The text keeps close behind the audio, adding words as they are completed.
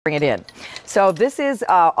bring it in. So this is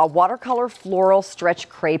a watercolor floral stretch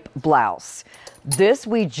crepe blouse. This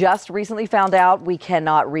we just recently found out we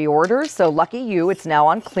cannot reorder, so lucky you, it's now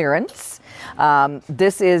on clearance.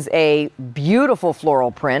 This is a beautiful floral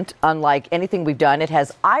print, unlike anything we've done. It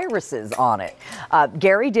has irises on it.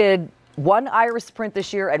 Gary did one iris print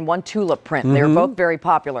this year and one tulip print. They're both very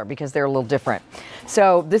popular because they're a little different.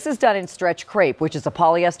 So this is done in stretch crepe, which is a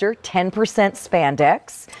polyester 10%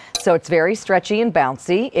 spandex. So it's very stretchy and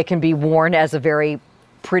bouncy. It can be worn as a very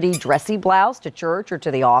pretty dressy blouse to church or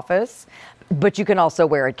to the office, but you can also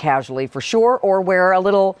wear it casually for sure, or wear a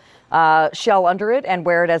little shell under it and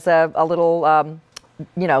wear it as a little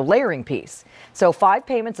layering piece. So 5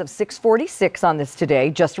 payments of $646 on this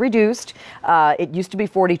today, just reduced. It used to be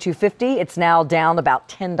 $42.50. It's now down about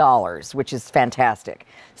 $10, which is fantastic.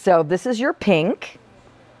 So this is your pink,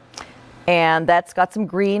 and that's got some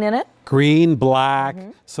green in it. Green, black,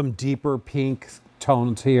 some deeper pink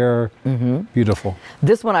tones here. Beautiful.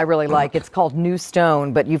 This one I really like. It's called New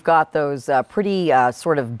Stone, but you've got those pretty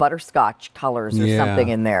sort of butterscotch colors or something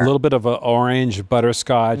in there. A little bit of an orange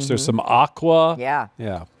butterscotch. There's some aqua.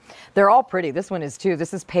 Yeah. They're all pretty. This one is too.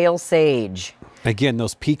 This is pale sage. Again,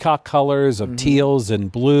 those peacock colors of teals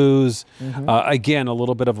and blues. Again, a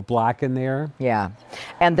little bit of a black in there. Yeah.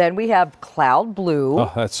 And then we have cloud blue.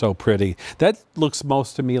 Oh, that's so pretty. That looks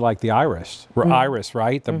most to me like the iris. Iris,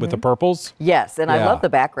 right? With the purples? Yes, and I love the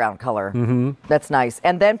background color. That's nice.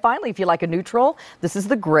 And then finally, if you like a neutral, this is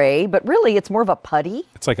the gray, but really it's more of a putty.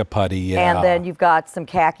 It's like a putty, yeah. And then you've got some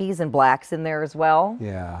khakis and blacks in there as well.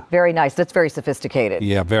 Yeah. Very nice. That's very sophisticated.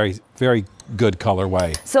 Yeah, very, very good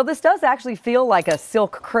colorway. So this does actually feel like a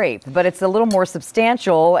silk crepe, but it's a little more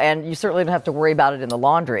substantial, and you certainly don't have to worry about it in the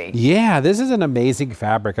laundry. Yeah, this is an amazing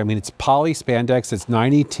fabric. I mean, it's poly spandex, it's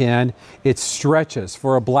 90-10, it stretches.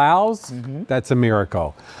 For a blouse, that's a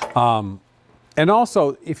miracle. And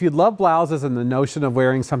also, if you love blouses and the notion of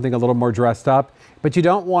wearing something a little more dressed up, but you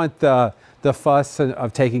don't want the fuss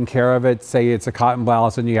of taking care of it, say it's a cotton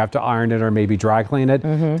blouse and you have to iron it or maybe dry clean it,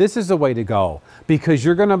 this is the way to go, because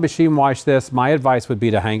you're going to machine wash this. My advice would be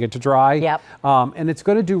to hang it to dry. And it's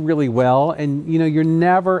going to do really well. And you're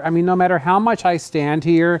never, I mean, no matter how much I stand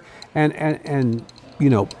here and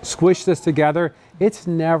squish this together, it's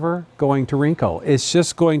never going to wrinkle. It's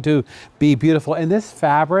just going to be beautiful. And this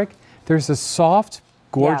fabric, there's a soft,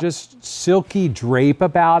 gorgeous, silky drape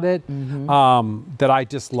about it that I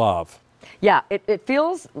just love. Yeah, it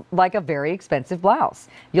feels like a very expensive blouse.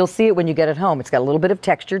 You'll see it when you get it home. It's got a little bit of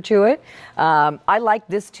texture to it. I like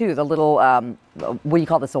this too, the little, what do you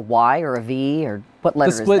call this, a Y or a V, or what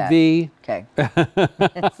letter is that? The split V. Okay.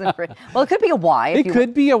 Well, it could be a Y. It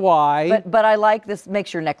could be a Y. But I like this,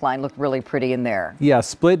 makes your neckline look really pretty in there. Yeah,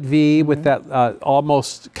 split V with that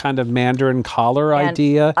almost kind of Mandarin collar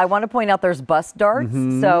idea. I want to point out there's bust darts.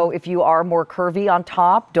 So if you are more curvy on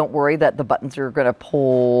top, don't worry that the buttons are going to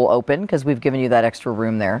pull open, because we've given you that extra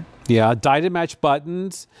room there. Yeah, dye-to-match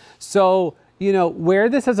buttons. So, wear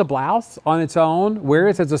this as a blouse on its own, wear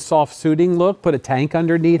it as a soft suiting look, put a tank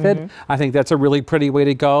underneath it. I think that's a really pretty way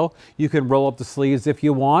to go. You can roll up the sleeves if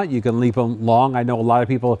you want. You can leave them long. I know a lot of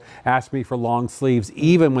people ask me for long sleeves,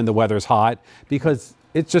 even when the weather's hot, because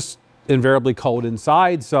it's just invariably cold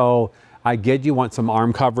inside. So I get you want some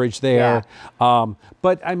arm coverage there.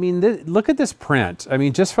 But I mean, look at this print. I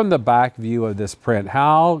mean, just from the back view of this print,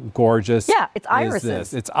 how gorgeous it's irises. is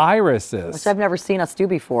this? It's irises. Which I've never seen us do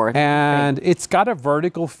before. And it's got a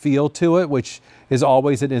vertical feel to it, which is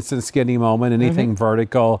always an instant skinny moment, anything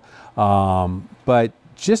vertical. But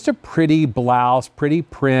just a pretty blouse, pretty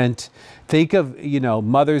print. Think of,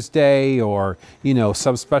 Mother's Day or,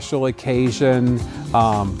 some special occasion.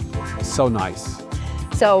 So nice.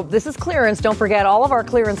 So this is clearance. Don't forget, all of our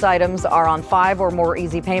clearance items are on 5 or more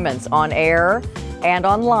easy payments on air and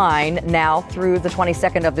online now through the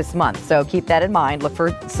 22nd of this month. So keep that in mind. Look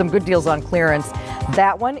for some good deals on clearance.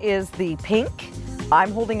 That one is the pink.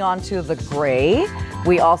 I'm holding on to the gray.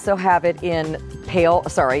 We also have it in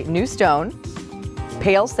New Stone,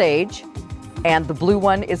 pale sage, and the blue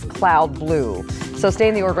one is cloud blue. So stay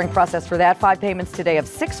in the ordering process for that. 5 payments today of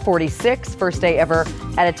 $646, first day ever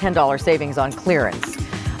at a $10 savings on clearance.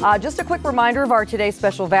 Just a quick reminder of our today's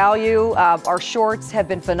special value. Our shorts have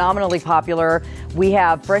been phenomenally popular. We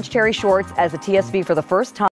have French terry shorts as a TSV for the first time.